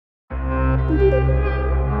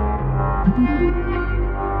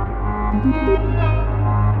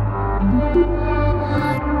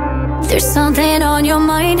There's something on your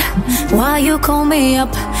mind, why you call me up?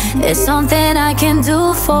 It's something I can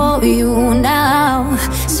do for you now.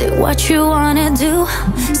 Say what you wanna do,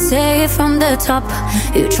 say it from the top.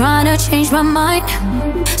 You trying to change my mind,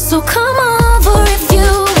 so come over if you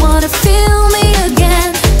wanna feel me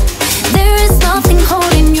again. There is nothing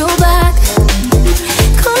holding you back.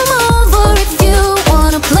 Come over if you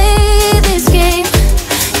wanna play this game,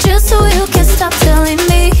 just so you can stop telling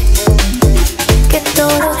me que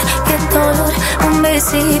dolor, un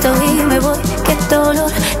besito y me voy. Que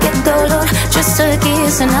dolor, just a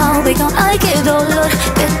kiss and I'll be gone. Ay, que dolor,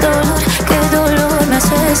 me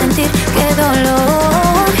hace sentir que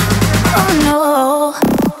dolor. Oh no.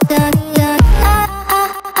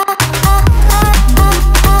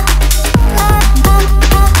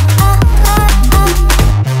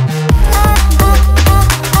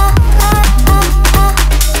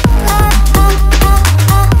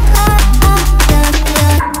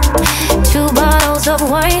 Of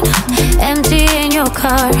wine, empty in your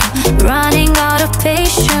car, running out of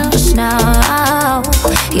patience now.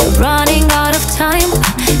 You're running out of time,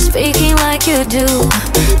 speaking like you do.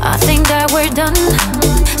 I think that we're done,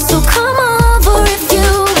 so come over if you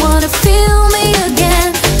wanna feel me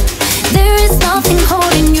again. There is nothing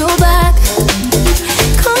holding you back.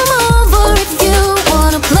 Come over if you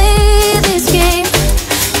wanna play this game,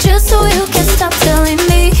 just so you can stop telling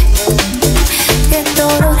me que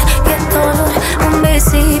dolor, un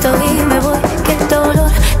besito y me voy. Que dolor,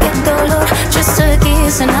 just a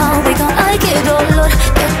kiss and I'll be gone. Ay, que dolor,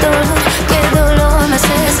 me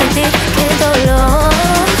hace sentir que dolor.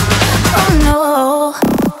 Oh no.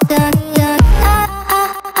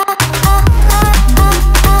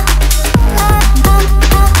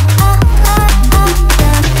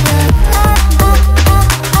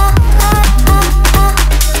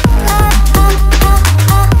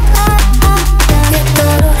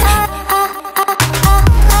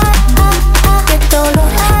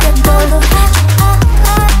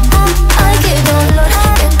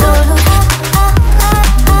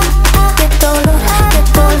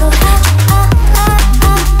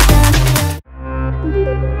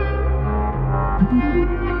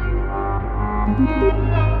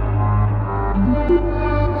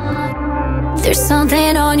 There's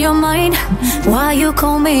something on your mind, why you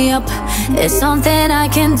call me up? It's something I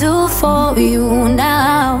can do for you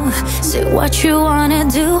now. Say what you wanna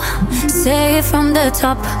do, say it from the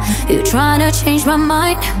top. You trying to change my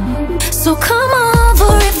mind, so come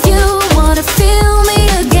over if you wanna feel me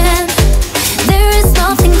again. There is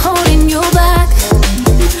nothing holding you back.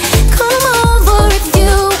 Come over if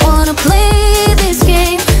you wanna play this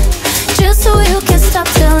game, just so you can stop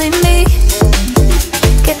telling me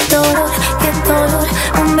que dolor,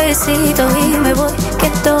 un besito y me voy. Que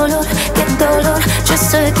dolor,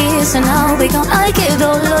 just a kiss and I'll be gone. Ay, que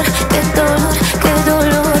dolor,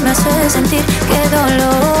 me hace sentir que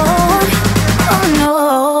dolor. Oh no.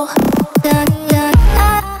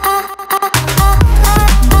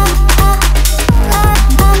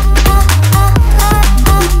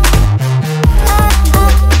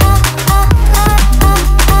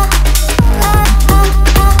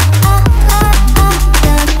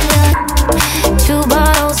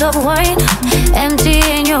 Of wine, empty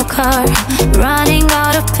in your car, running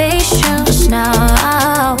out of patience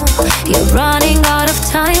now. You're running out of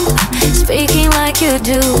time, speaking like you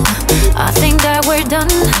do. I think that we're done,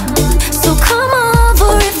 so come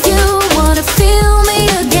over if you wanna feel me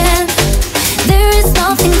again. There is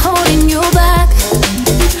nothing holding you back.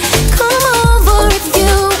 Come over if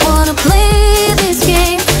you wanna play this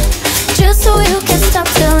game, just so you can stop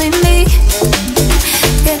telling me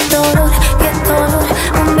que dolor,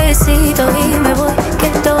 un besito y me voy. Que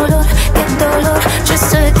dolor,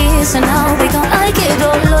 just a kiss and I'll be gone. Ay, que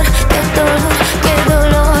dolor,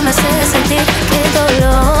 me hace sentir que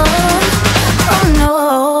dolor. Oh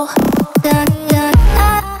no.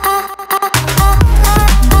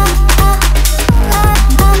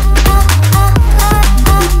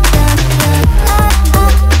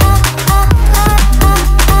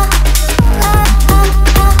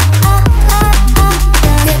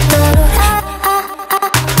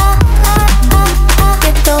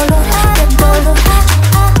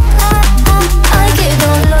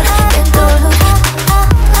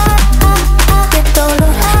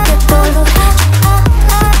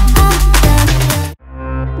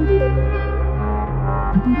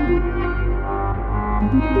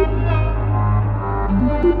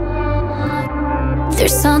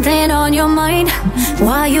 There's something on your mind,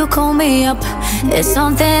 why you call me up? It's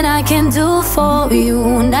something I can do for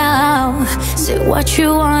you now. what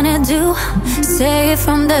you wanna do. Say it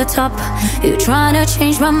from the top. You tryna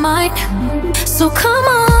change my mind. So come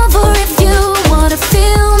over if you wanna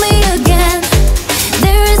feel me again.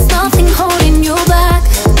 There is nothing holding you back.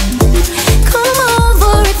 Come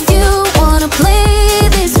over if you wanna play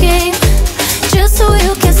this game, just so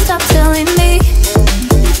you can stop telling me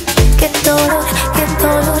que dolor,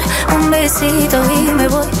 un besito y me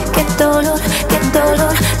voy. Que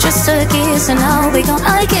dolor, just a kiss and I'll be gone.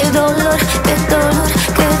 Ay, que dolor,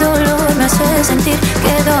 me hace sentir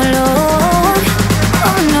que dolor.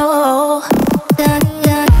 Oh no.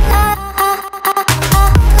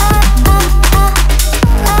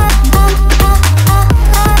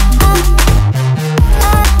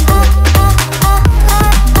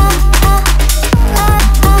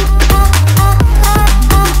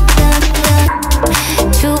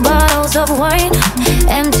 Of wine,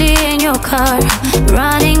 empty in your car,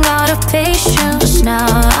 running out of patience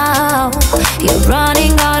now. You're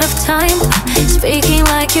running out of time, speaking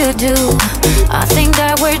like you do. I think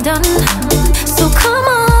that we're done. So come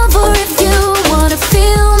over if you wanna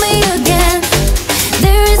feel me again.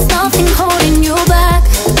 There is nothing holding you back.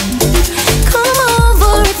 Come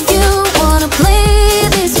over if you wanna play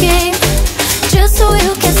this game, just so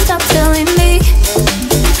you can stop telling me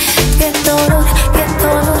que dolor,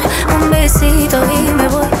 un besito y me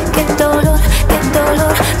voy. Que dolor,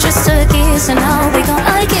 just a kiss and I'll be gone.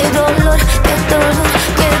 Ay, que dolor,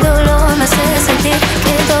 me hace sentir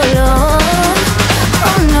que dolor.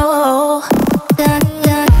 Oh no.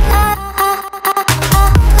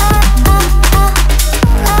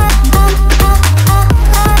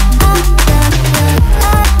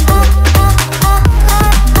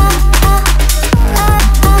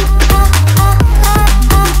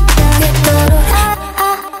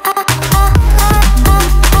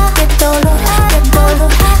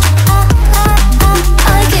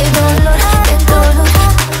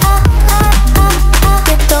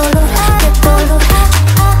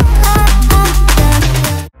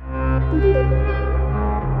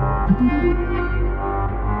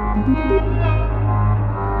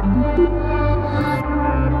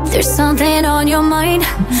 There's something on your mind,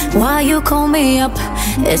 why you call me up.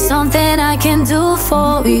 It's something I can do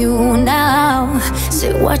for you now.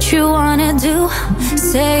 Say what you wanna do,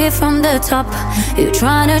 say it from the top. You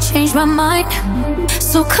tryna change my mind.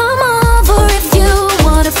 So come over if you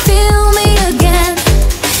wanna feel me again.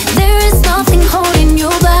 There is nothing holding you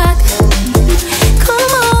back.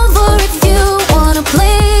 Come over if you wanna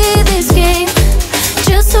play this game,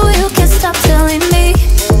 just so you can stop telling me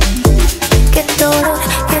que dolor,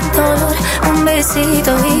 un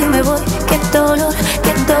besito y me voy. Que dolor,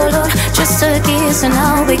 just a kiss and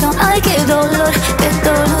I'll be gone. Ay, que dolor,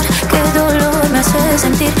 me hace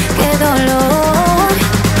sentir que dolor.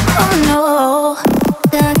 Oh no.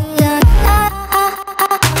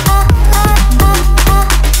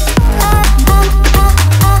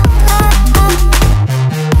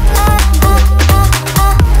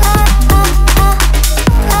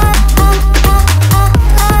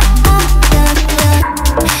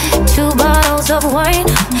 Of wine,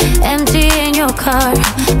 empty in your car,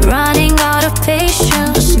 running out of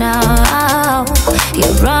patience now.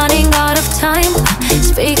 You're running out of time,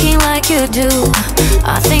 speaking like you do.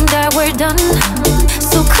 I think that we're done.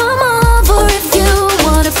 So come over if you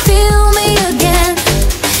wanna feel me again.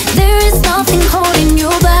 There is nothing holding you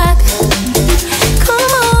back.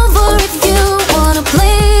 Come over if you wanna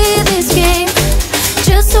play this game,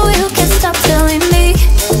 just so you can stop telling me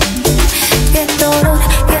que dolor,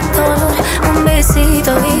 un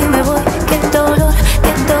besito y me voy. Que dolor,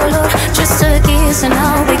 just a kiss and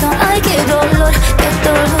I'll be gone. Ay, que dolor,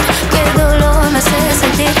 me hace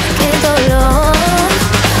sentir que dolor.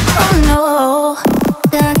 Oh no.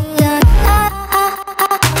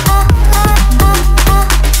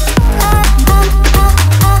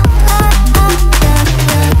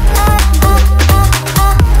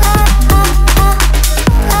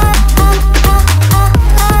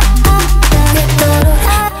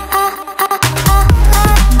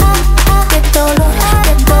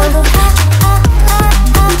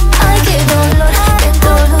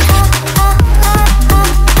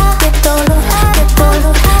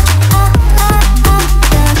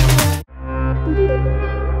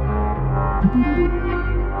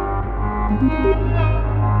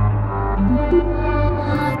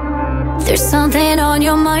 There's something on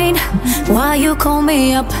your mind, why you call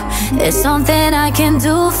me up. It's something I can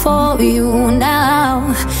do for you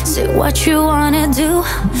now. Say what you wanna do,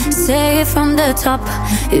 say it from the top.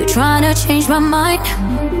 You tryna change my mind.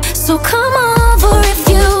 So come over if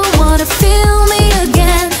you wanna feel me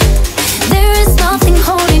again. There is nothing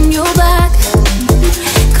holding you back.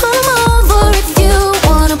 Come over if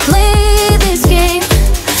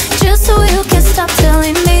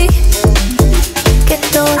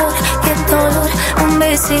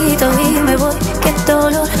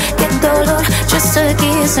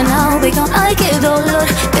now we gon' ay, qué dolor,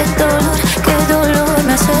 qué dolor, qué dolor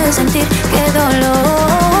me hace sentir, qué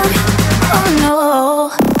dolor. Oh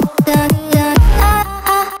no.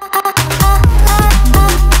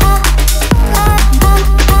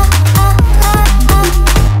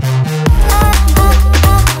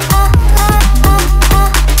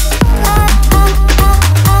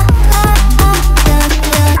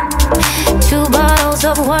 2 bottles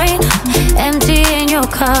of wine, empty in your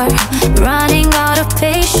car. Running out of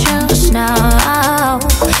patience now.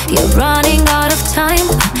 You're running out of time,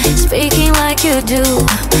 speaking like you do.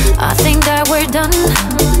 I think that we're done,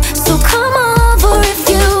 so come over if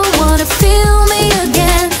you wanna feel me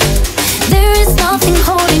again. There is nothing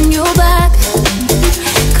holding you back.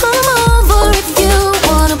 Come over if you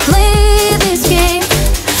wanna play this game,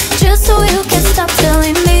 just so you can stop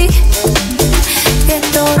telling me. Qué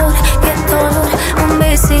dolor, un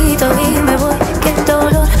besito y me voy. Qué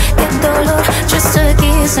dolor, just a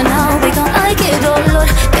kiss and I'll be gone. Ay, qué dolor,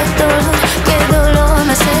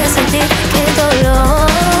 me hace sentir, qué dolor.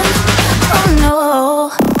 Oh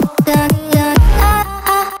no.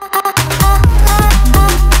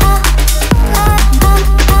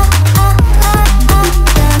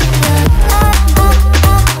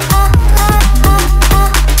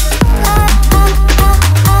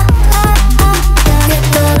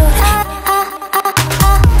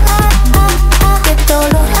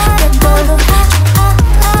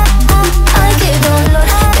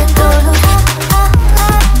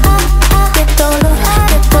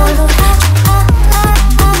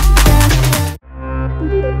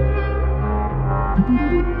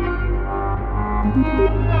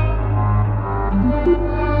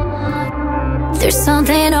 There's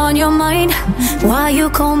something on your mind, why you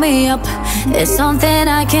call me up. It's something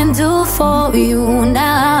I can do for you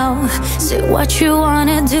now. Say what you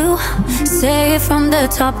wanna do, say it from the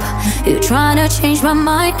top. You tryna change my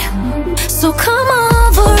mind, so come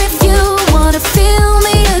over if you wanna feel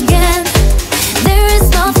me again. There is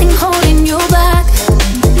nothing holding you back.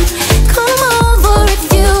 Come over if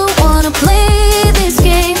you wanna play this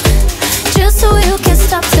game, just so you can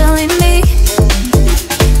stop telling me.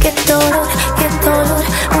 Qué dolor,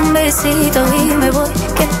 un besito y me voy.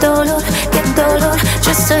 Qué dolor,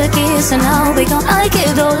 just a kiss and I'll be gone. Ay, qué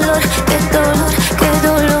dolor,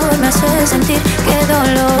 me hace sentir, qué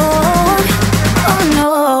dolor. Oh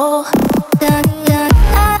no.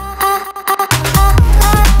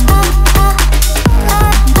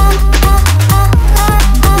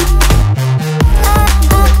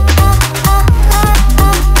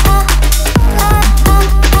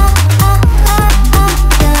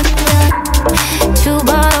 2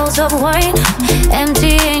 bottles of wine,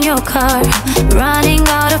 empty in your car. Running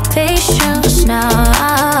out of patience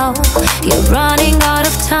now. You're running out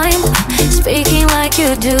of time, speaking like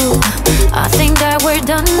you do. I think that we're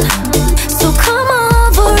done, so come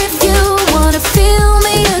over if you wanna feel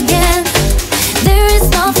me again. There is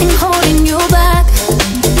nothing holding you back.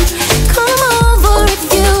 Come over if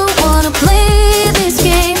you wanna play this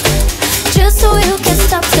game, just so you can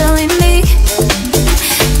stop telling me.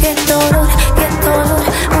 Qué dolor,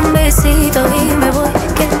 un besito y me voy.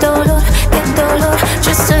 Qué dolor,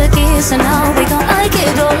 just a kiss and I'll be gone. Ay, qué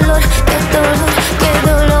dolor,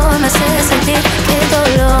 me hace sentir, qué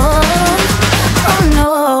dolor. Oh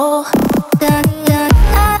no.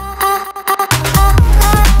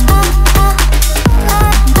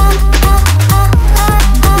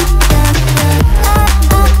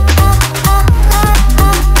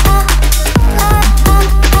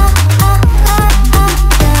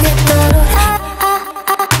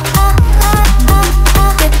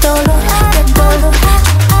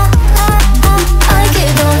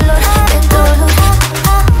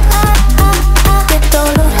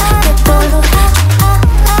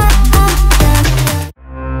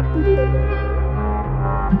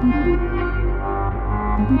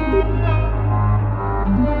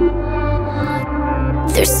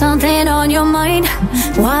 There's something on your mind,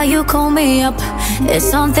 why you call me up. It's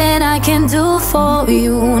something I can do for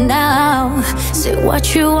you now. Say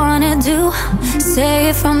what you wanna do, say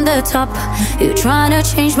it from the top. You tryna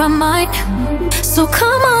change my mind, so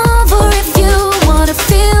come over if you wanna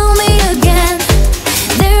feel me again.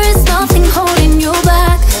 There is nothing holding you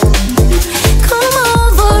back. Come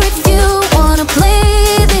over if you wanna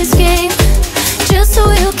play this game, just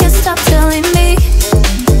so you can stop telling me.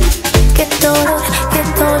 Qué dolor,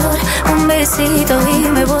 un besito y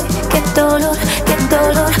me voy. Qué dolor,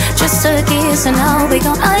 just a kiss and I'll be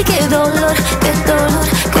gone. Ay, qué dolor,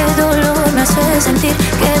 me hace sentir,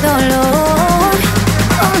 qué dolor.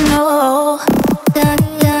 Oh no.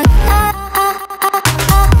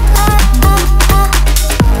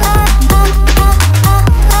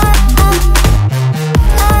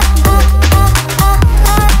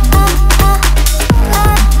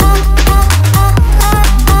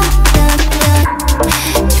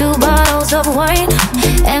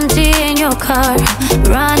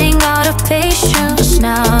 patience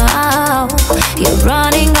now. You're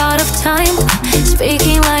running out of time,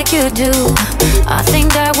 speaking like you do. I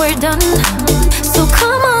think that we're done, so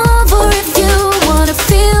come over if you wanna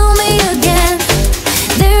feel me again.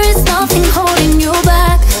 There is nothing holding you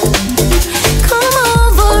back. Come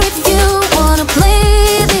over if you wanna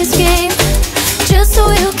play this game, just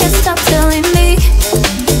so you can stop telling me.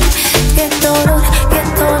 Get dolor,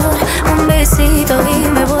 un besito y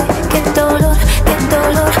me voy. Get dolor,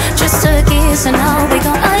 just a kiss and I'll be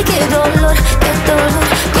gone. Ay, qué dolor,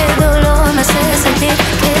 me hace sentir.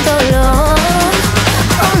 Qué dolor,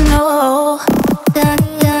 oh no.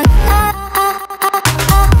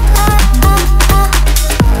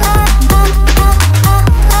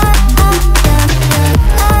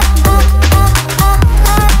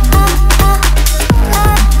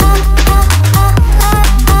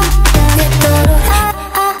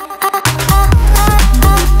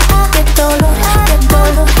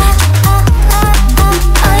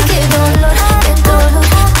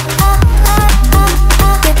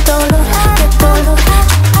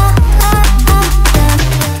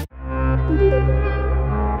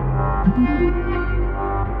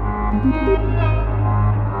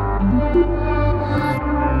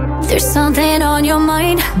 There's something on your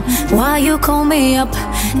mind, why you call me up.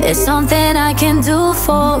 It's something I can do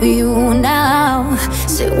for you now.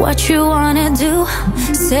 Say what you wanna do,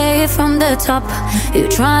 say it from the top. You're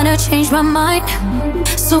trying to change my mind,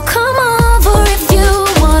 so come over if you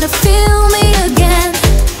wanna feel me again.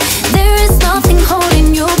 There is nothing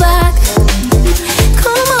holding you back.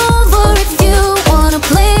 Come over if you wanna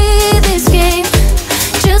play this game,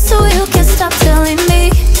 just so you can stop telling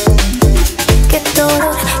me. Get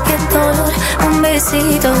dolor, un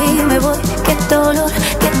besito y me voy. Get dolor,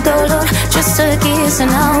 just a kiss and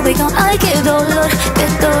I'll be gone. Ay, qué dolor,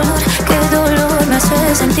 me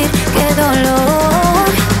hace sentir. Qué dolor,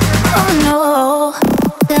 oh no.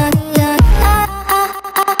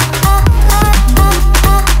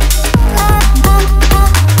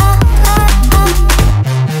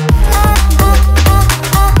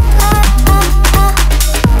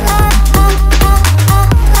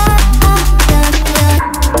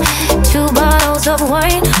 Of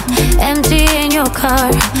wine, empty in your car,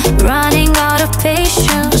 running out of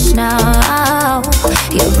patience now.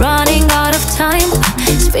 You're running out of time,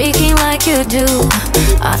 speaking like you do.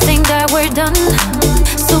 I think that we're done,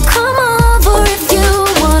 so come over if you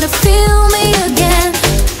wanna feel me again.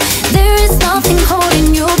 There is nothing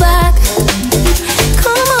holding you back.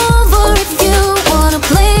 Come over if you wanna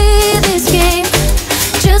play this game,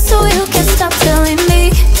 just so you can stop telling me.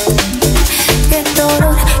 Get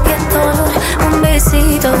dolor, un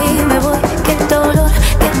besito y me voy. Get dolor,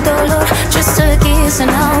 just a kiss and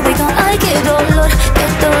I'll be gone. Ay, qué dolor,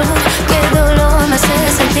 me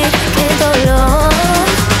hace sentir. Qué dolor,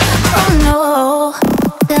 oh no.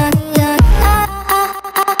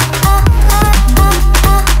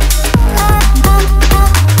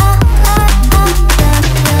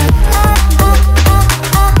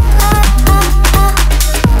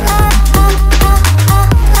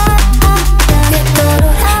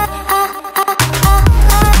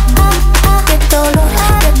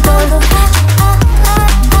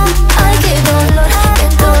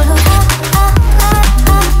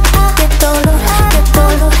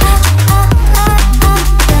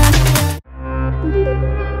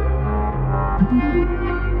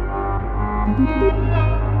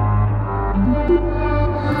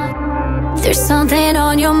 There's something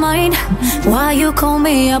on your mind, why you call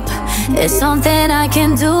me up. It's something I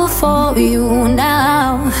can do for you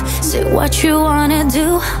now. Say what you wanna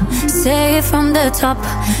do, say it from the top.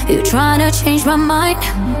 You're trying to change my mind,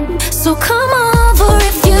 so come over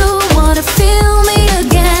if you wanna feel me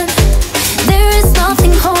again. There is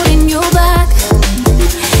nothing holding you back.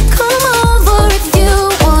 Come over if you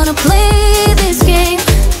wanna play this game,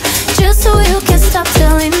 just so you can stop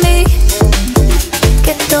telling me.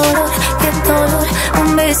 Get dolor,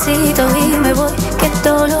 un besito y me voy. Get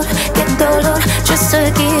dolor, just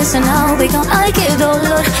a kiss and I'll be gone. Ay, qué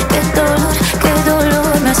dolor,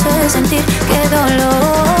 me hace sentir. Qué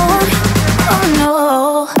dolor, oh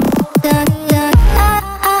no.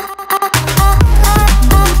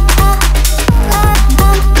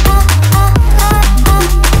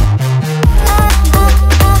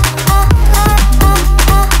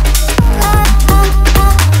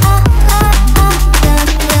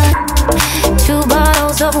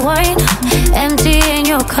 Of wine, empty in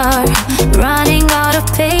your car, running out of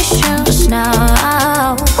patience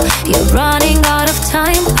now. You're running out of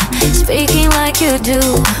time, speaking like you do.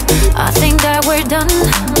 I think that we're done,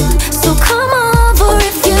 so come over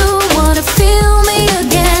if you wanna feel me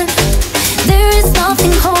again. There is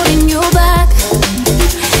nothing holding you back.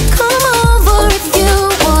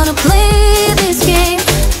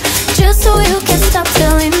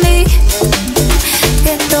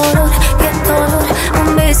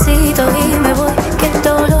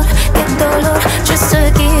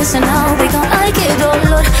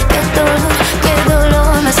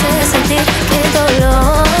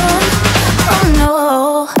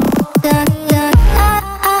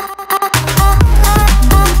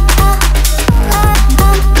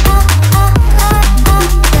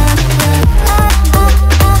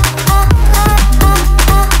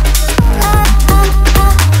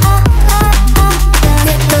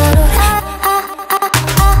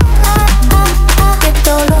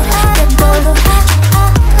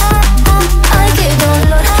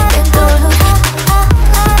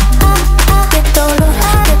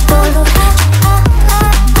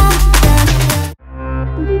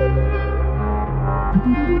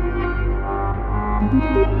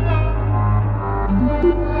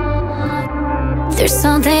 There's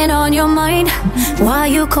something on your mind, why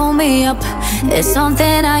you call me up? It's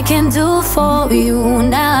something I can do for you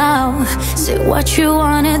now. Say what you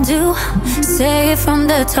wanna do, say it from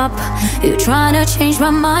the top. You trying to change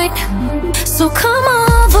my mind, so come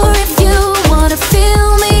over if you wanna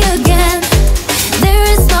feel me again. There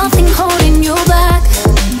is nothing holding you back.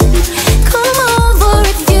 Come over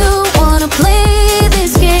if you wanna play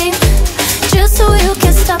this game, just so you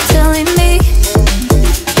can stop telling me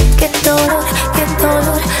que dolor,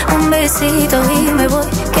 un besito y me voy.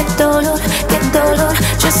 Que dolor,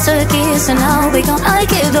 just a kiss and I'll be gone. Ay,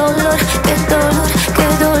 que dolor,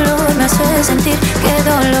 me hace sentir que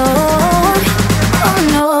dolor. Oh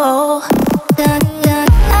no.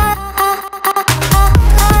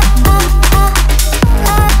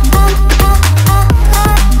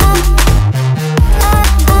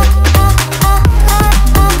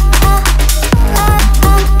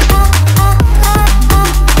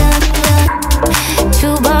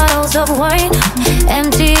 Of wine,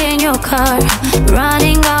 empty in your car,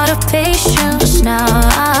 running out of patience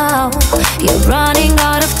now. You're running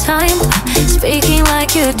out of time, speaking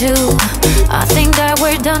like you do. I think that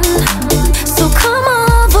we're done, so come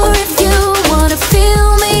over if you wanna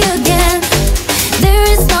feel me again. There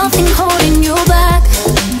is nothing holding you back.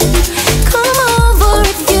 Come over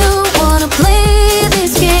if you wanna play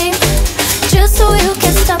this game, just so you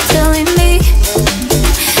can stop telling me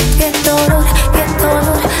que dolor,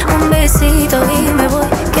 un besito y me voy.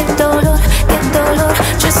 Que dolor,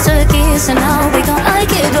 just a kiss and I'll be gone. Ay,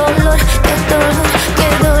 que dolor,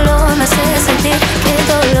 me hace sentir que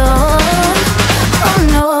dolor. Oh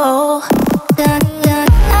no.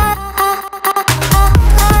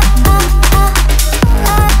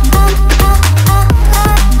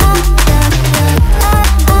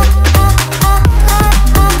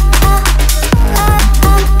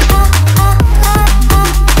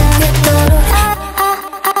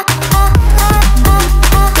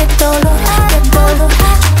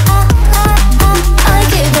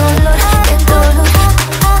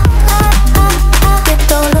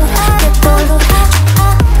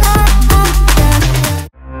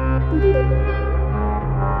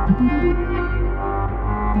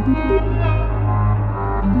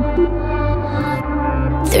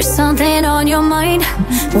 There's something on your mind,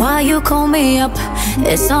 why you call me up?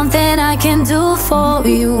 It's something I can do for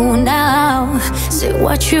you now. Say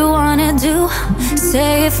what you wanna do,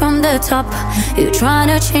 say it from the top. You trying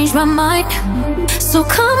to change my mind, so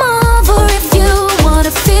come over if you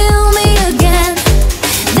wanna feel me again.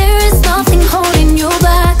 There is nothing holding you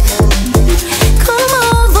back. Come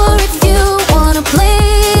over if you wanna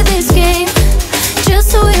play this game, just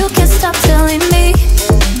so you can stop telling me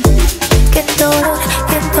que dolor,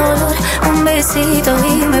 un besito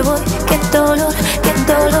y me voy. Que dolor,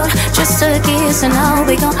 just a kiss and I'll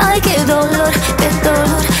be gone. Ay, que dolor,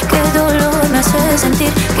 me hace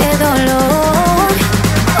sentir que dolor.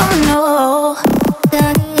 Oh no.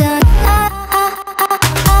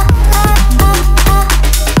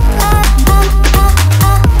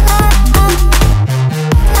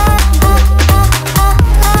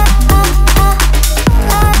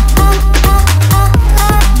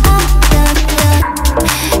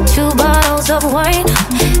 Of wine,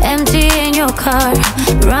 empty in your car,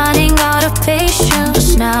 running out of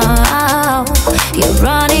patience now. You're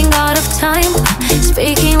running out of time,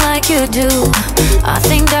 speaking like you do. I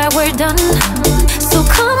think that we're done, so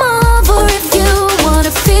come over if you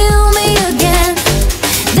wanna feel me again.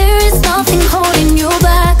 There is nothing holding you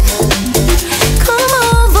back. Come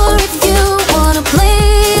over if you wanna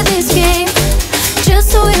play this game,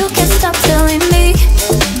 just so you can stop telling me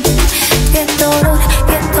que dolor,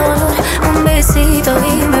 un besito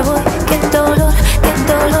y me voy. Que dolor,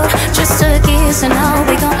 just a kiss and I'll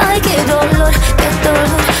be gone. Ay, que dolor,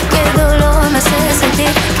 me hace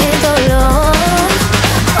sentir que dolor.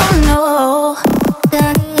 Oh no.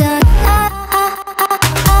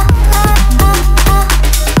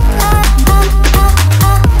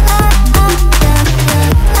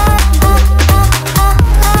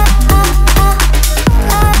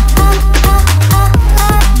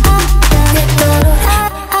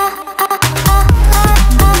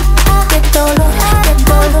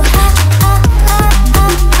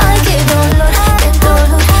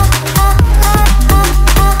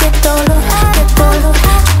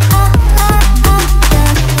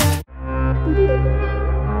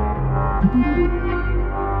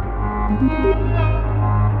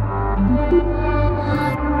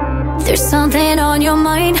 There's something on your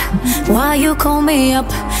mind, why you call me up?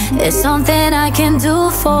 It's something I can do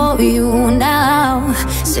for you now.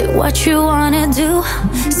 Say what you wanna do,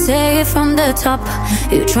 say it from the top.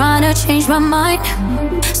 You tryna change my mind,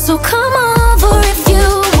 so come over if you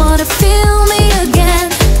wanna feel me again.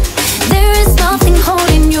 There is nothing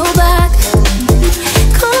holding you back.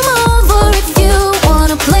 Come over if you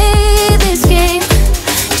wanna play this game,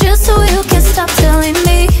 just so you can stop telling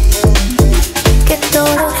me. Qué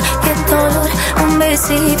dolor, un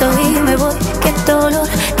besito y me voy. Qué dolor,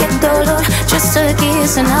 just a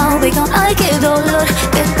kiss and I'll be gone. Ay, qué dolor,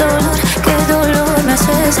 me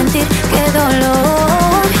hace sentir. Qué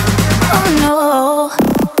dolor, oh no.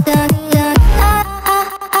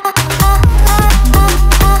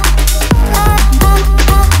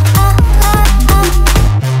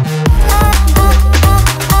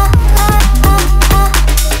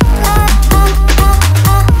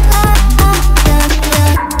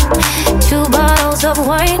 Of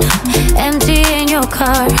wine, empty in your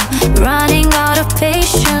car, running out of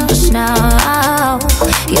patience now.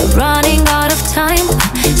 You're running out of time,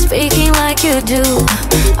 speaking like you do.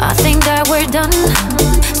 I think that we're done,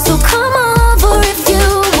 so come over if you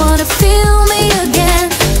wanna feel me again.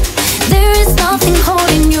 There is nothing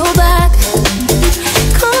holding you back.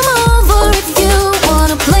 Come over if you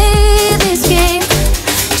wanna play this game,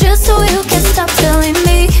 just so you can stop telling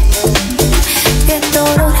me. Qué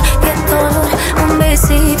dolor, un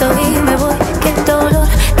besito y me voy. Qué dolor,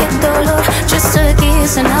 just a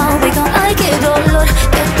kiss and I'll be gone. Ay, qué dolor,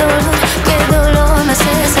 me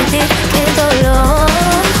hace sentir. Qué dolor,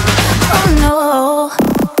 oh no.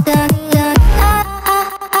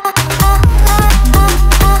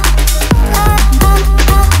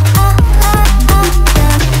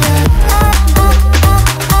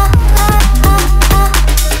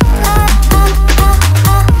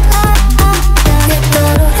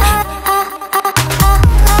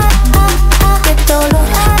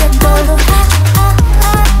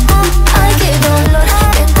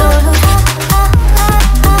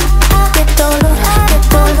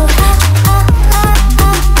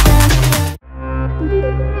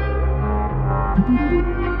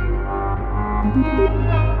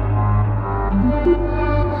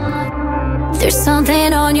 There's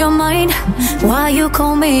something on your mind, why you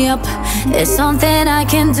call me up? It's something I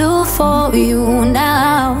can do for you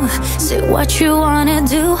now. Say what you wanna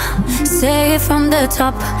do, say it from the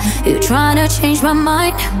top. You tryna change my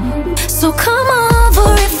mind, so come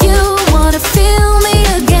over if you wanna feel me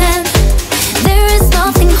again. There is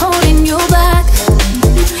nothing holding you back.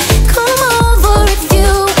 Come over if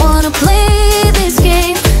you wanna play this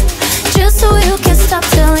game, just so you can stop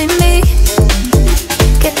telling me.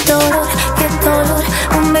 Qué dolor,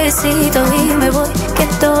 un besito y me voy. Qué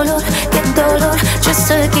dolor,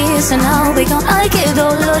 just a kiss and I'll be gone. Ay, qué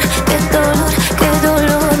dolor,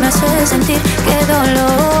 me hace sentir. Qué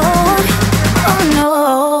dolor, oh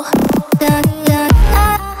no.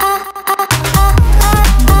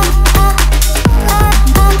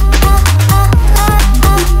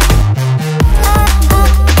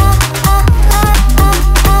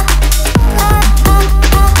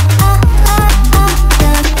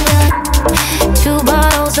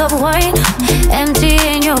 Of wine, empty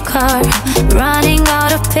in your car, running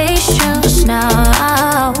out of patience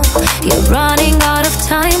now. You're running out of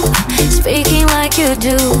time, speaking like you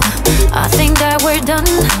do. I think that we're done,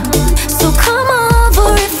 so come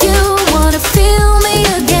over if you wanna feel me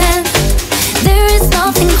again. There is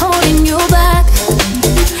nothing holding you back.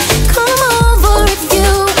 Come over if you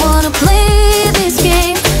wanna play this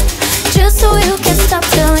game, just so you can stop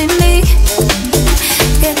telling me.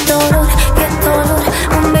 Qué dolor,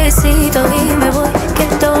 un besito y me voy. Qué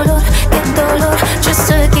dolor,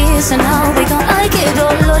 just a kiss and I'll be gone. Ay, qué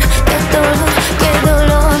dolor,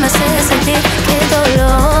 me hace sentir. Qué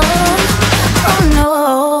dolor, oh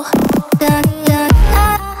no.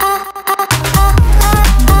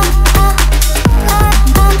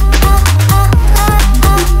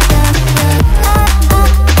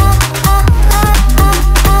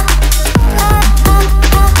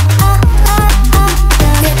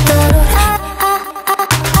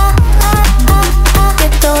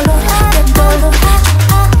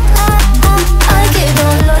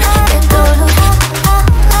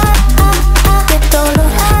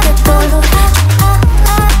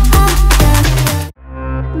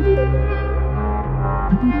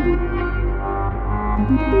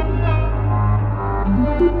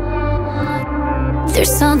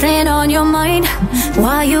 There's something on your mind,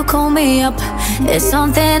 why you call me up? It's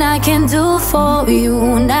something I can do for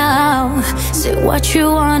you now. Say what you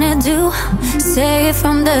wanna do, say it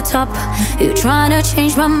from the top. You tryna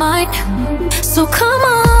change my mind, so come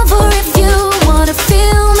over. over if you wanna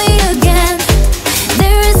feel me again.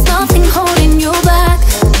 There is nothing holding you back.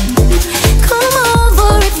 Come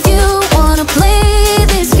over if you wanna play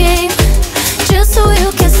this game, just so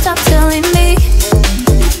you can stop telling me.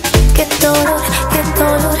 Qué dolor,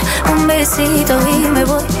 un besito y me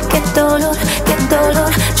voy. Qué dolor,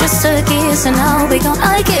 just a kiss and I'll be gone.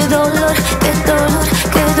 Ay, qué dolor,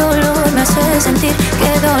 me hace sentir.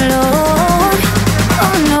 Qué dolor,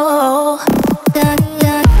 oh no.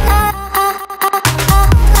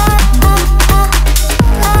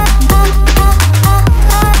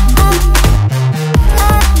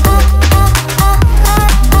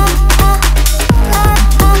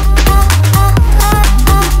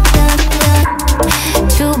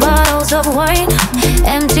 Of wine,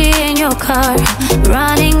 empty in your car,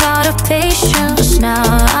 running out of patience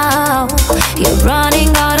now. You're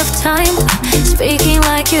running out of time, speaking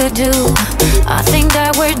like you do. I think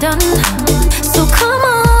that we're done, so come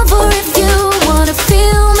over if you wanna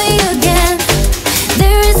feel me again.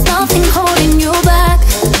 There is nothing holding you back.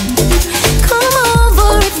 Come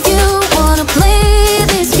over if you wanna play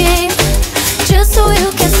this game, just so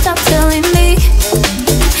you can stop telling me.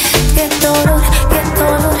 Qué dolor,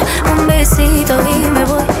 un besito y me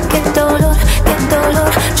voy. Qué dolor,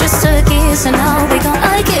 just a kiss and I'll be gone.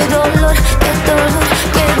 Ay, qué dolor,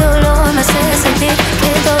 me hace sentir.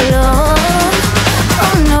 Qué dolor,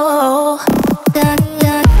 oh no.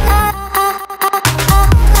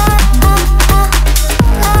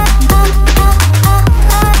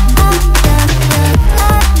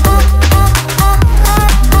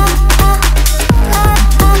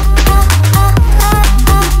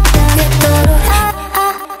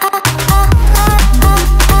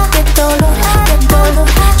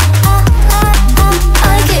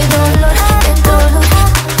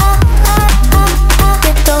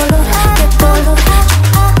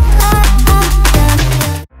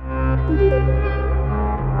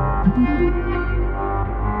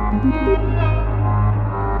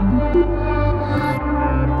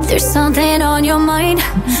 There's something on your mind,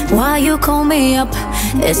 why you call me up.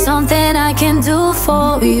 It's something I can do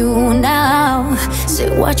for you now. Say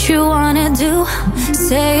what you wanna do,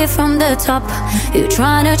 say it from the top. You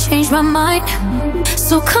tryna change my mind,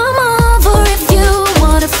 so come over if you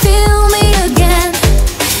wanna feel me again.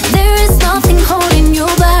 There is nothing holding you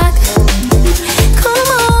back. Come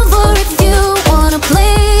over if you wanna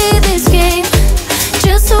play this game,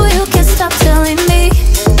 just so you can stop telling me.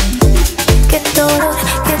 Qué dolor,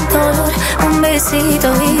 un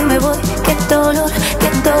besito y me voy. Qué dolor,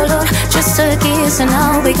 just a kiss and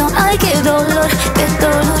I'll be gone. Ay, qué dolor,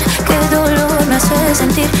 me hace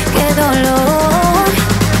sentir. Qué dolor,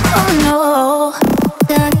 oh no.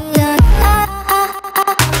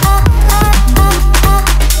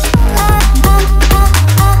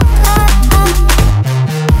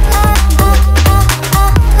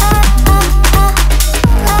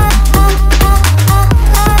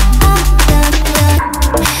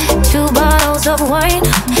 Of wine,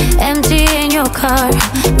 empty in your car,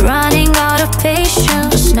 running out of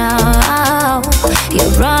patience now.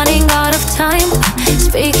 You're running out of time,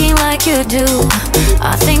 speaking like you do.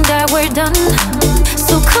 I think that we're done,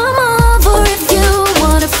 so come over if you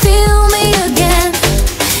wanna feel me again.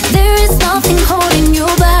 There is nothing holding you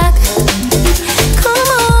back. Come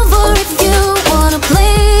over if you wanna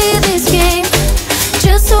play this game,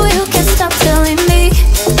 just so you can stop telling me.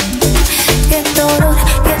 Qué dolor,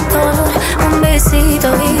 un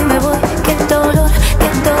besito y me voy. Qué dolor,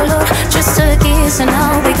 just a kiss and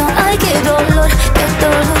I'll be gone. Ay, qué dolor,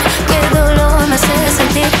 me hace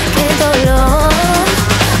sentir. Qué dolor,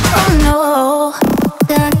 oh no.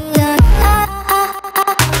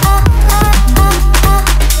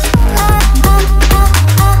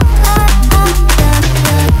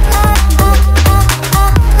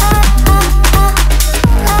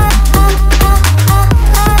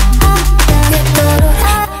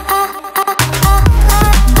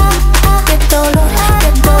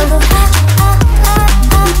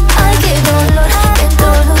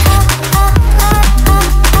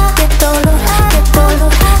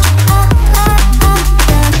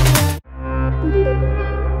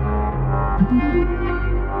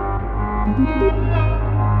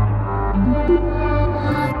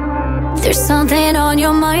 There's something on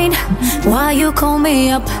your mind, why you call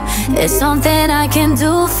me up. It's something I can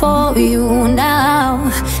do for you now.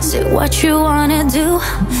 Say what you wanna do,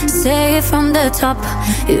 say it from the top.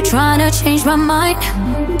 You tryna change my mind,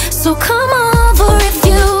 so come over if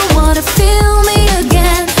you wanna feel me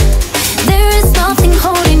again. There is nothing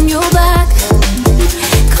holding you back.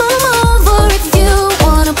 Come over if you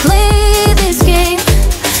wanna play this game,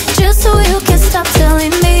 just so you can stop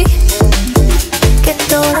telling me. Qué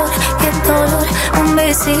dolor,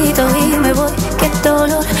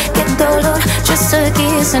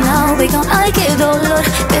 kiss and I'll be gone. Ay, qué dolor,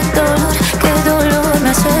 qué dolor me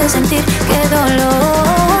hace sentir, qué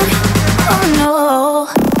dolor. Oh no.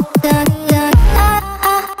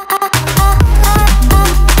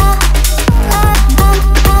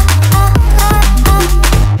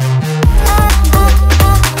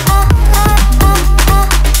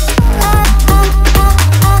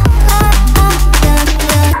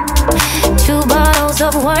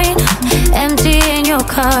 Of wine, empty in your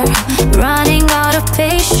car, running out of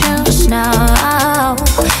patience now.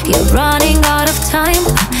 You're running out of time,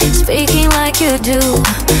 speaking like you do.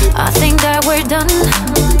 I think that we're done,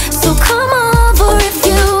 so come over if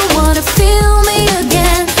you wanna feel me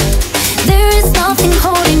again. There is nothing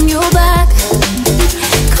holding you back.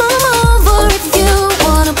 Come over if you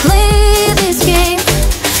wanna play this game,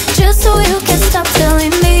 just so you can stop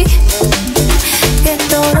telling me. Get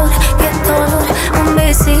dolor, un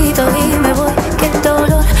besito y me voy. Qué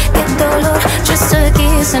dolor, just a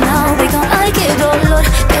kiss and I'll be gone. Ay, qué dolor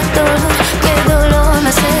me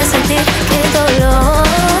hace sentir, qué dolor.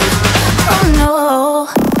 Oh no.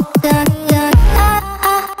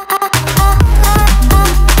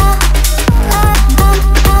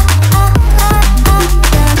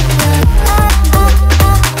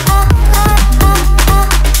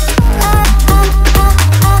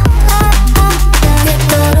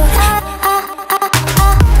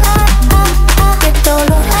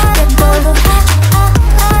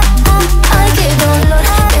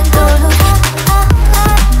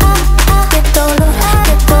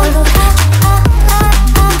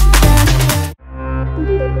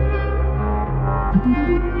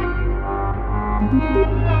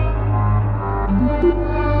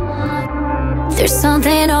 There's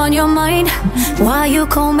something on your mind, why you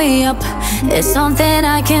call me up. It's something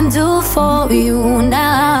I can do for you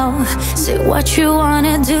now. Say what you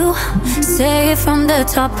wanna do, say it from the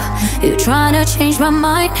top. You tryna change my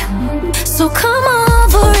mind, so come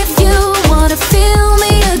over if you wanna feel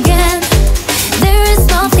me again. There is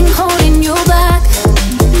nothing holding you back.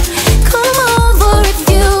 Come over if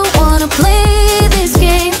you wanna play this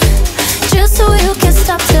game, just so you can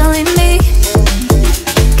stop telling me.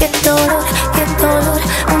 Qué dolor,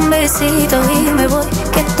 un besito y me voy.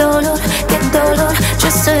 Qué dolor,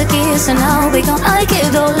 just a kiss and I'll be gone. Ay, qué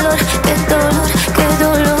dolor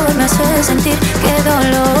me hace sentir, qué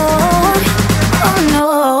dolor. Oh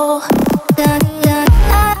no.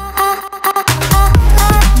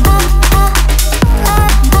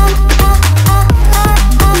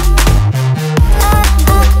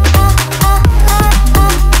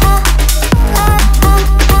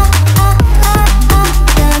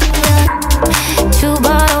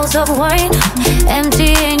 Of wine,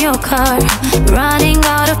 empty in your car, running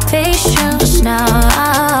out of patience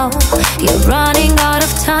now. You're running out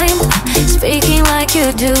of time, speaking like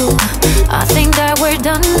you do. I think that we're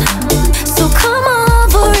done, so come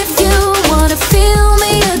over if you wanna feel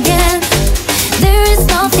me again. There is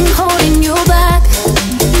nothing holding you back.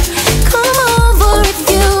 Come over if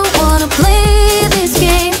you wanna play this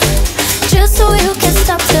game, just so you can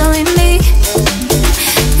stop telling me.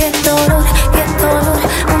 Qué dolor,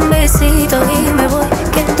 un besito y me voy.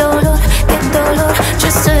 Qué dolor,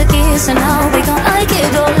 just a kiss and I'll be gone. Ay, qué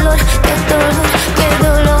dolor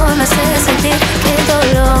me hace sentir, qué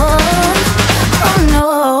dolor. Oh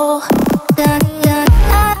no.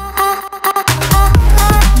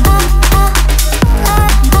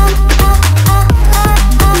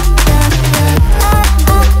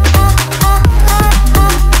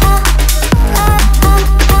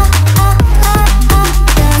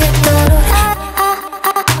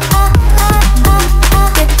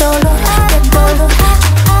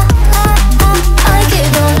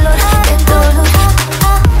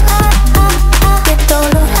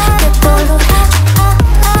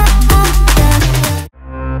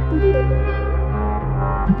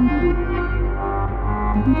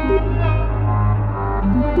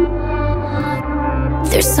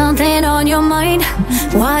 There's something on your mind,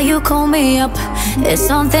 why you call me up. It's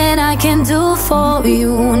something I can do for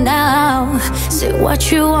you now. Say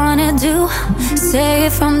what you wanna do, say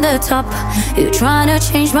it from the top. You tryna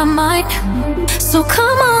change my mind, so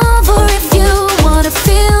come over if you wanna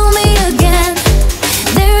feel me again.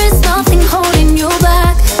 There is nothing holding you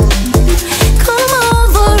back. Come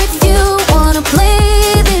over if you wanna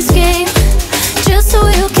play this game, just so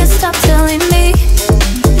you can stop telling me.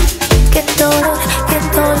 Qué dolor,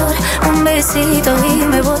 un besito y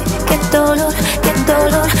me voy. Qué dolor,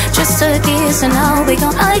 just a kiss and I'll be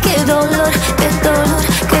gone. Ay, qué dolor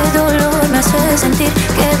me hace sentir,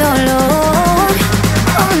 qué dolor.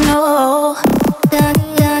 Oh no.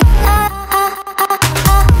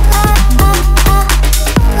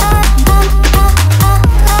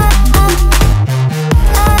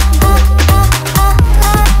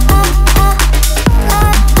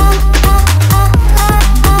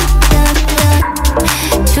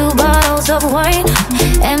 of wine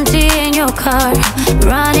empty in your car,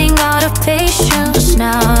 running out of patience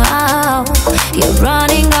now. You're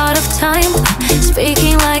running out of time,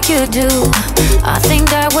 speaking like you do. I think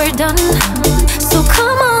that we're done, so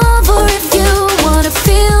come over if you wanna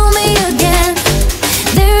feel me again.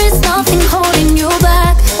 There is nothing holding you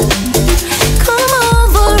back. Come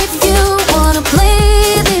over if you wanna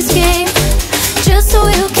play this game, just so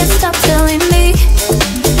you can stop telling me.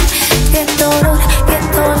 Get dolor,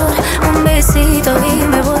 un besito y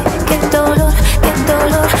me voy. Get dolor,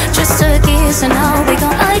 just a kiss and I'll be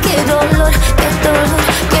gone. Ay, qué dolor,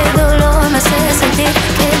 me hace sentir.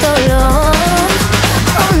 Qué dolor,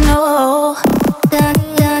 oh no.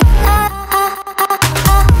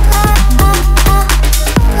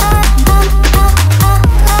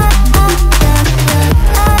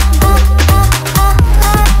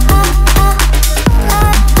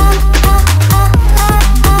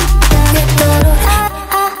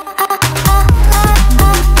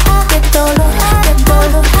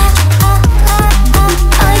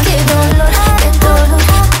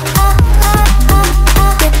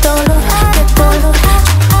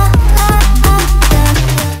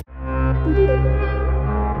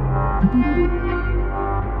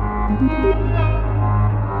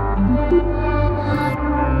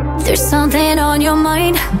 There's something on your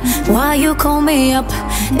mind, why you call me up.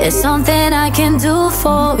 It's something I can do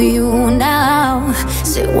for you now.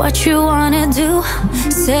 Say what you wanna do,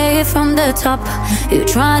 say it from the top. You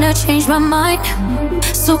tryna change my mind,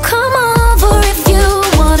 so come over if you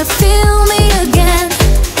wanna feel me again.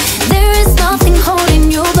 There is nothing holding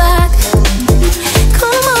you back.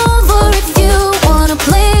 Come over if you wanna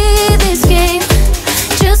play this game,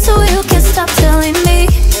 just so you can stop telling me.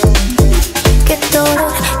 Get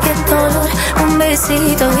dolor, un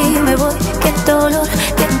besito y me voy. Get dolor,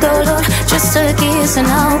 just a kiss and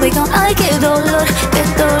I'll be gone. Ay, qué dolor,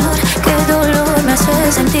 me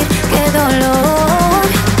hace sentir. Qué dolor,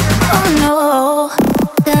 oh no.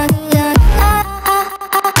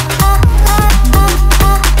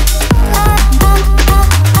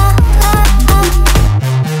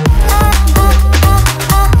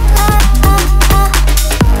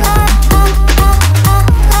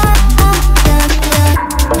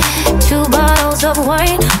 Of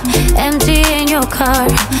wine empty in your car,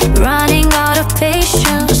 running out of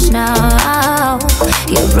patience now.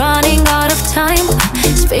 You're running out of time,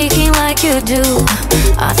 speaking like you do.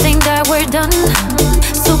 I think that we're done,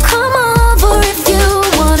 so come over if you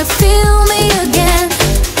wanna feel me again.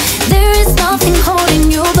 There is nothing holding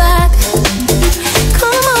you back.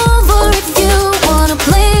 Come over if you wanna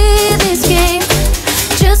play this game,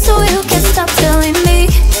 just so you can stop telling me.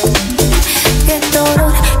 Get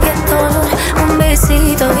dolor, un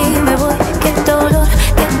besito y me voy. Get dolor,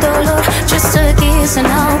 just a kiss and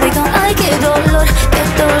I'll be gone. Ay, qué dolor,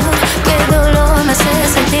 me hace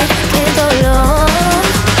sentir. Qué dolor,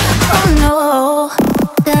 oh no.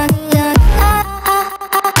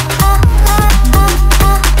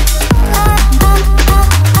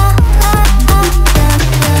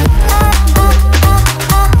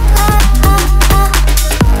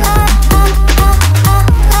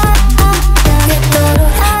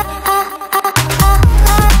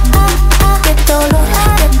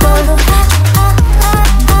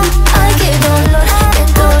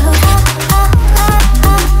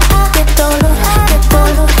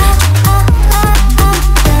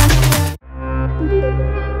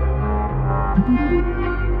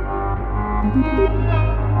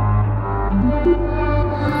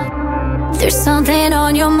 There's something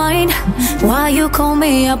on your mind, why you call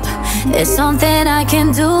me up. It's something I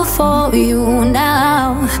can do for you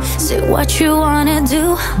now. Say what you wanna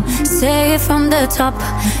do, say it from the top.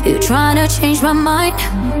 You tryna change my mind,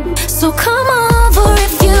 so come over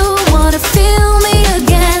if you wanna feel me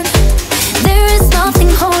again. There is nothing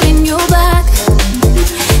holding you back.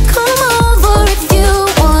 Come over if you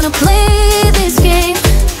wanna play this game,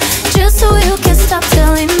 just so you can stop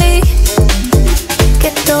telling me.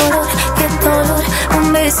 Get dolor,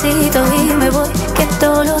 un besito y me voy. Get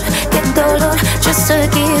dolor, just a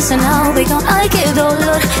kiss and I'll be gone. Ay, qué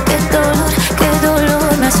dolor,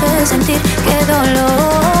 me hace sentir. Qué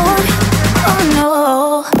dolor, oh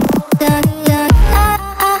no.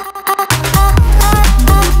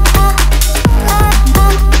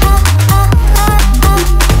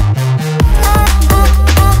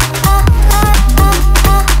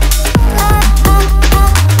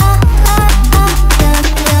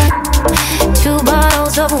 2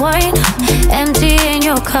 bottles of wine empty in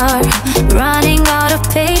your car, running out of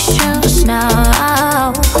patience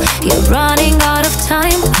now. You're running out of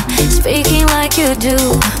time, speaking like you do.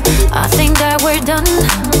 I think that we're done,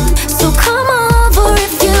 so come over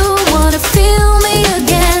if you wanna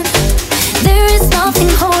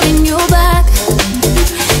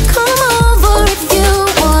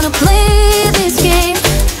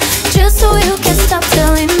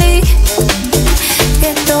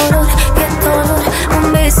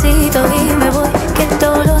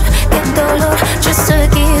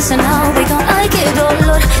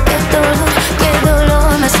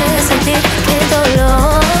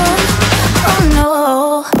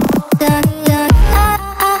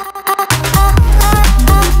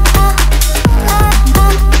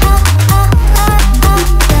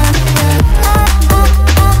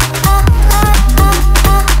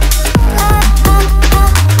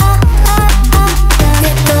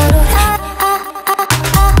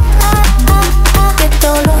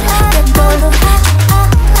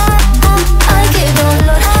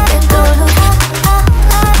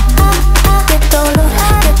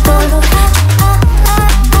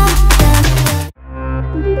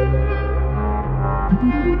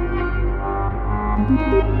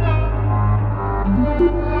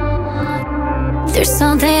There's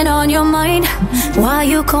something on your mind, why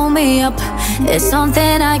you call me up? It's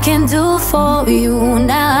something I can do for you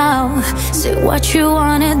now. Say what you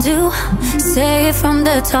wanna do, say it from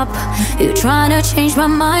the top. You tryna change my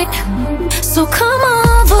mind, so come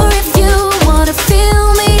over if you wanna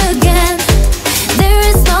feel me again. There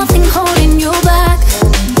is nothing holding you back.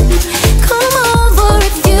 Come over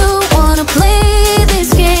if you wanna play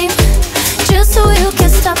this game, just so you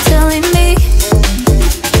can stop telling me.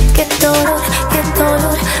 Qué dolor,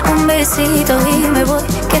 un besito y me voy.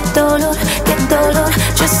 Qué dolor,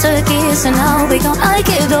 just a kiss and I'll be gone. Ay,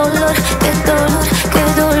 qué dolor,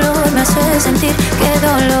 me hace sentir. Qué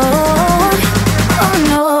dolor, oh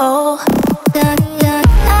no.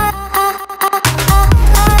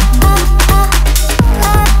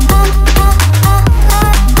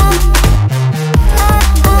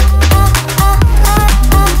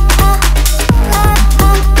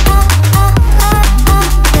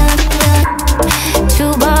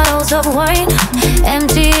 Of wine,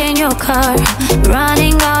 empty in your car,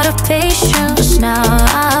 running out of patience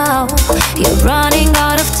now. You're running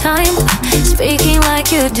out of time, speaking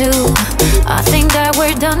like you do. I think that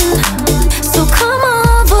we're done, so come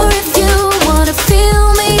over if you wanna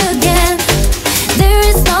feel me again. There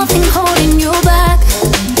is nothing holding you back.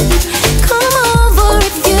 Come over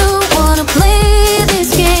if you wanna play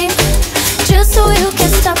this game, just so you can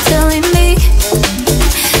stop telling me.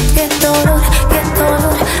 Qué dolor,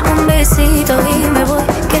 un besito y me voy.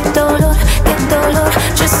 Qué dolor,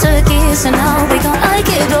 just a kiss and I'll be gone. Ay,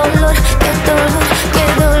 qué dolor,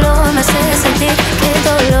 me hace sentir. Qué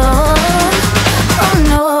dolor, oh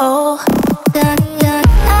no.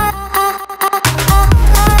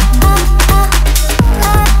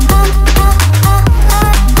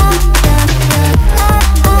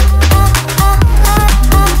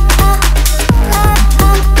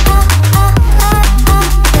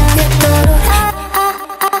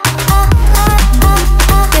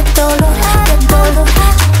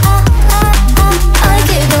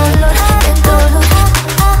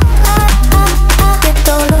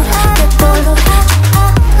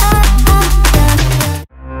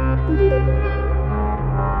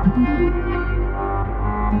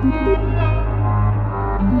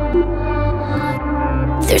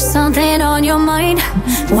 There's something on your mind,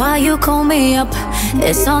 why you call me up?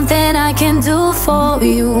 It's something I can do for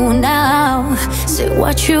you now. Say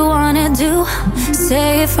what you wanna do,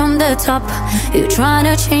 say it from the top. You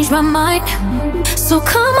tryna change my mind, so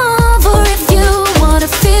come over if you wanna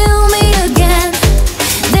feel me again.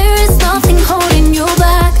 There is nothing holding you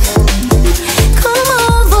back. Come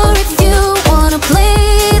over if you wanna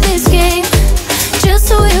play this game, just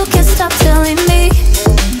so you can stop telling me.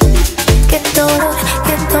 Qué dolor,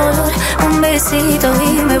 un besito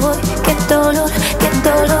y me voy. Qué dolor,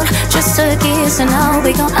 just a kiss and I'll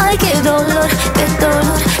be gone. Ay, qué dolor,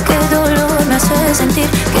 me hace sentir.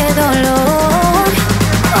 Qué dolor,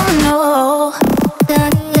 oh no.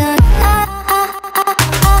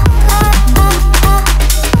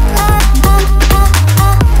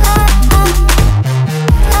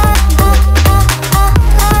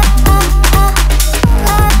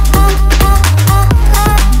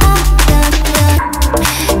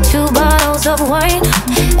 Of wine,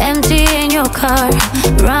 empty in your car,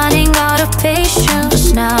 running out of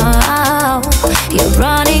patience now. You're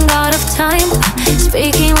running out of time,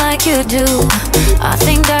 speaking like you do. I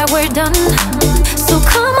think that we're done, so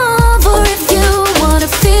come over if you wanna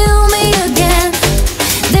feel me again.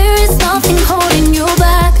 There is nothing holding you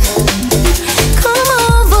back. Come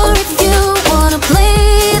over if you wanna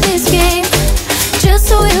play this game, just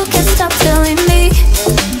so you can stop telling me.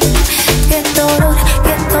 Qué dolor,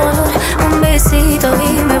 un besito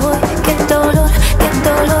y me voy. Qué dolor,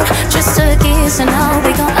 just a kiss and I'll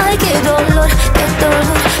be gone. Ay, qué dolor,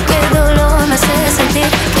 me hace sentir.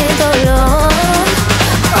 Qué dolor,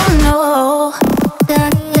 oh no.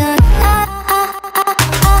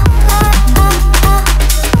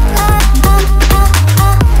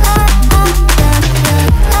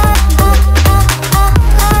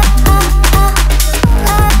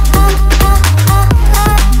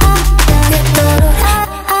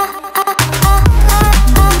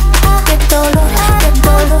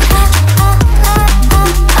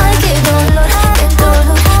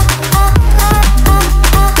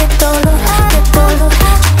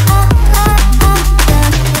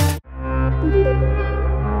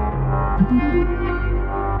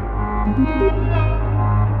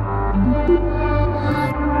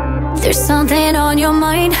 There's something on your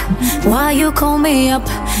mind, why you call me up?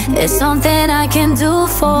 It's something I can do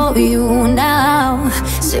for you now.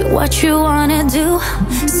 Say what you wanna do,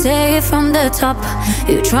 say it from the top.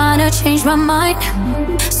 You tryna change my mind,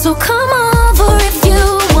 so come over if you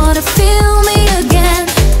wanna feel me again.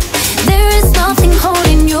 There is nothing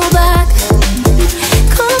holding you back.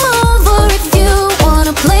 Come over if you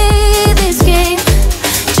wanna play this game,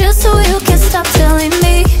 just so you can stop telling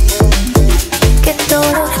me. Qué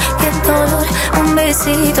dolor, un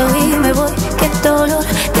besito y me voy. Qué dolor,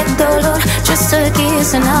 just a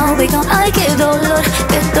kiss and I'll be gone. Ay, qué dolor,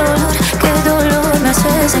 me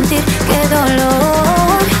hace sentir. Qué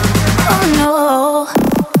dolor, oh no.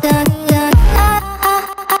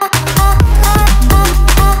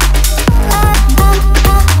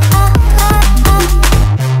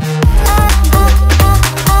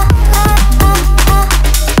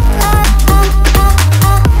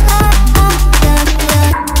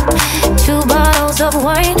 Of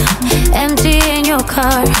wine, empty in your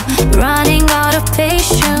car, running out of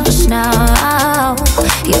patience now.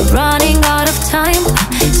 You're running out of time,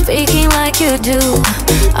 speaking like you do.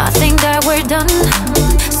 I think that we're done,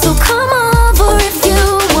 so come over if you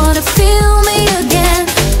wanna feel me again.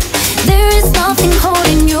 There is nothing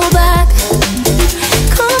holding you back.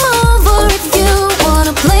 Come over if you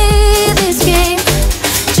wanna play this game,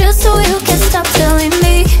 just so you can stop telling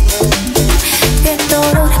me. Qué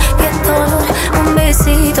dolor, un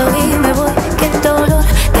besito y me voy. Qué dolor,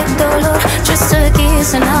 just a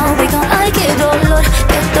kiss and I'll be gone. Ay, qué dolor,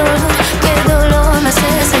 me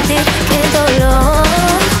hace sentir. Qué dolor,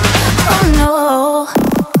 oh no.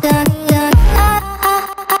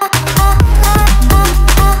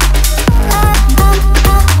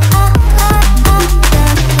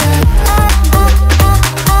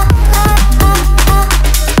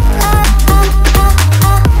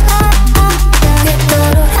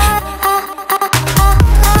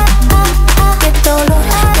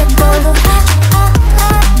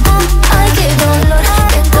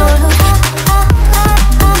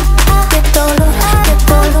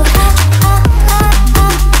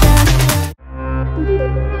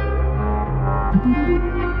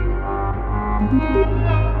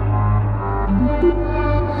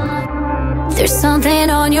 There's something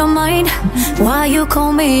on your mind, why you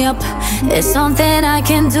call me up? It's something I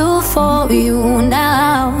can do for you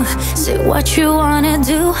now. Say what you wanna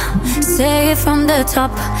do, say it from the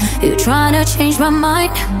top. You tryna change my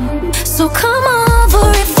mind, so come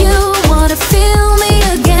over if you wanna feel me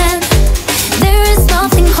again. There is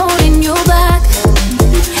nothing holding you back.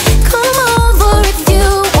 Come over if you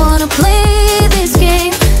wanna play this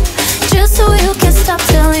game, just so you can stop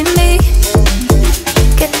telling me.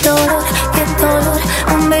 Qué dolor,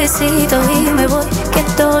 un besito y me voy. Qué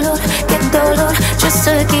dolor, just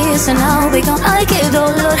a kiss and I'll be gone. Ay, qué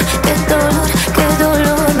dolor,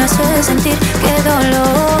 me hace sentir. Qué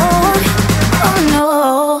dolor, oh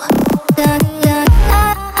no.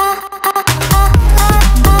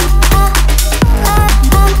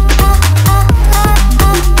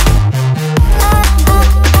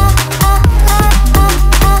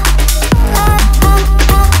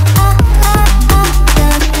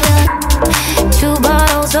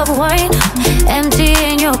 Of wine, empty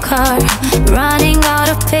in your car, running out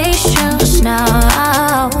of patience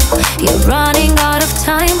now. You're running out of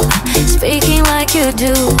time, speaking like you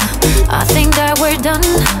do. I think that we're done,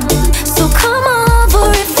 so come over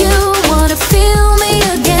if you wanna feel me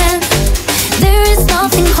again. There is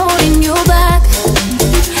nothing holding you back.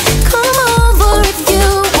 Come over if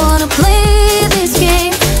you wanna play this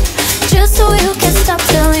game, just so you can stop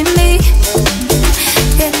telling me.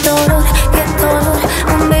 Qué dolor,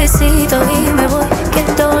 un besito y me voy. Qué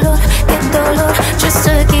dolor, just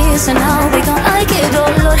a kiss and I'll be gone. Ay, qué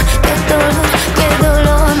dolor,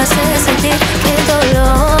 me hace sentir. Qué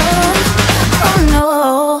dolor, oh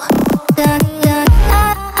no.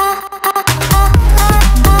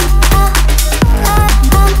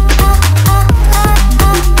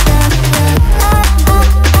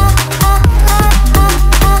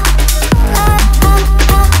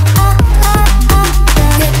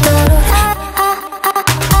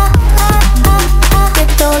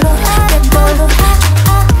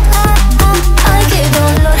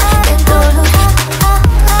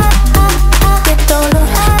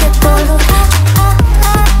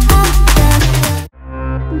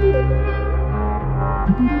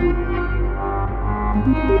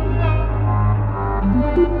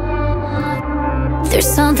 There's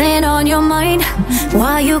something on your mind,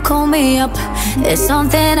 why you call me up? It's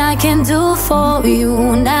something I can do for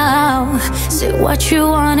you now. Say what you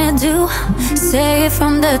wanna do, say it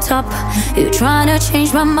from the top. You tryna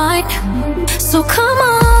change my mind, so come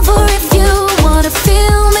over if you wanna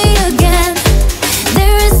feel me again.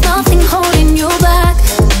 There is nothing holding you back.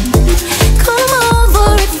 Come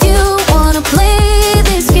over if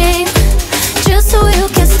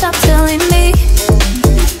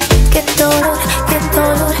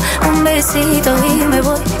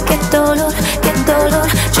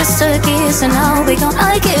seguís en now we gon'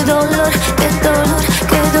 ay, qué dolor, qué dolor,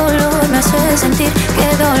 qué dolor me hace sentir,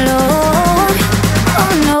 qué dolor.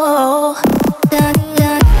 Oh no.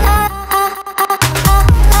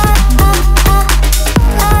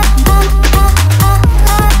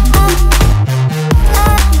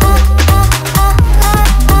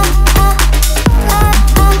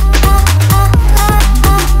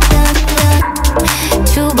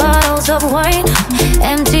 Of wine,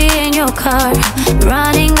 empty in your car,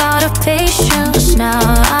 running out of patience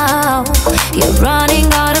now. You're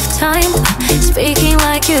running out of time, speaking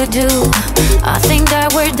like you do. I think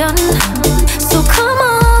that we're done, so come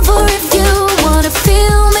over if you wanna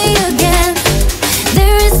feel me again.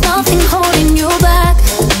 There is nothing holding you back.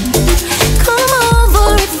 Come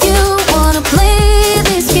over if you wanna play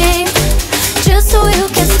this game, just so you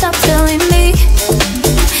can stop telling me.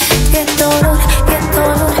 Qué dolor,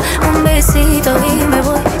 un besito y me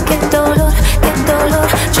voy. Qué dolor,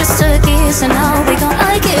 just a kiss and now we gon'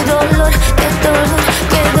 ay, qué dolor, qué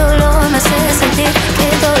dolor me hace sentir, qué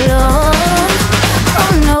dolor.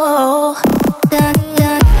 Oh no.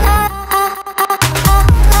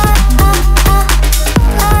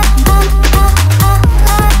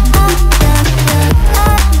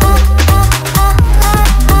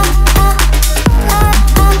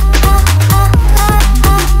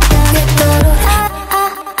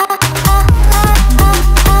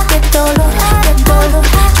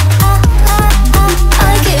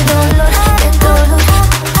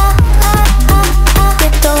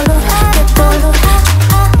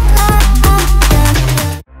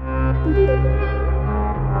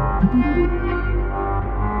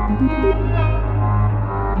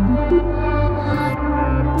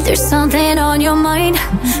 There's something on your mind,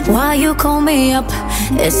 why you call me up?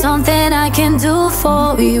 It's something I can do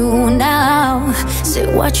for you now. Say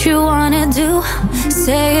what you wanna do,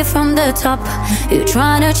 say it from the top. You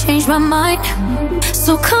tryna change my mind,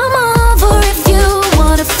 so come over if you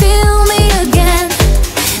wanna feel me again.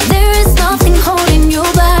 There is nothing holding you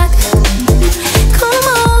back. Come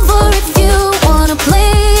over if you wanna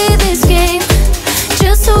play this game,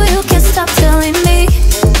 just so you can stop telling me.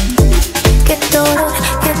 Qué dolor,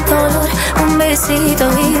 un besito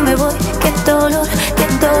y me voy. Qué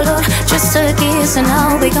dolor, just a kiss and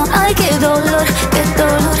now we gon' ay, qué dolor, qué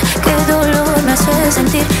dolor me hace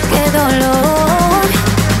sentir, qué dolor.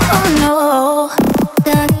 Oh no.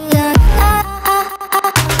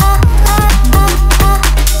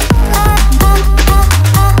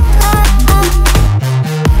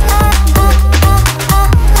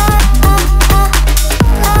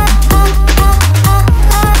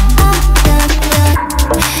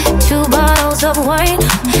 Of wine,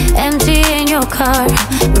 empty in your car,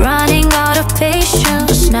 running out of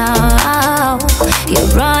patience now. You're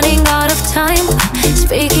running out of time,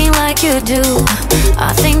 speaking like you do.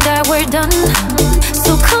 I think that we're done,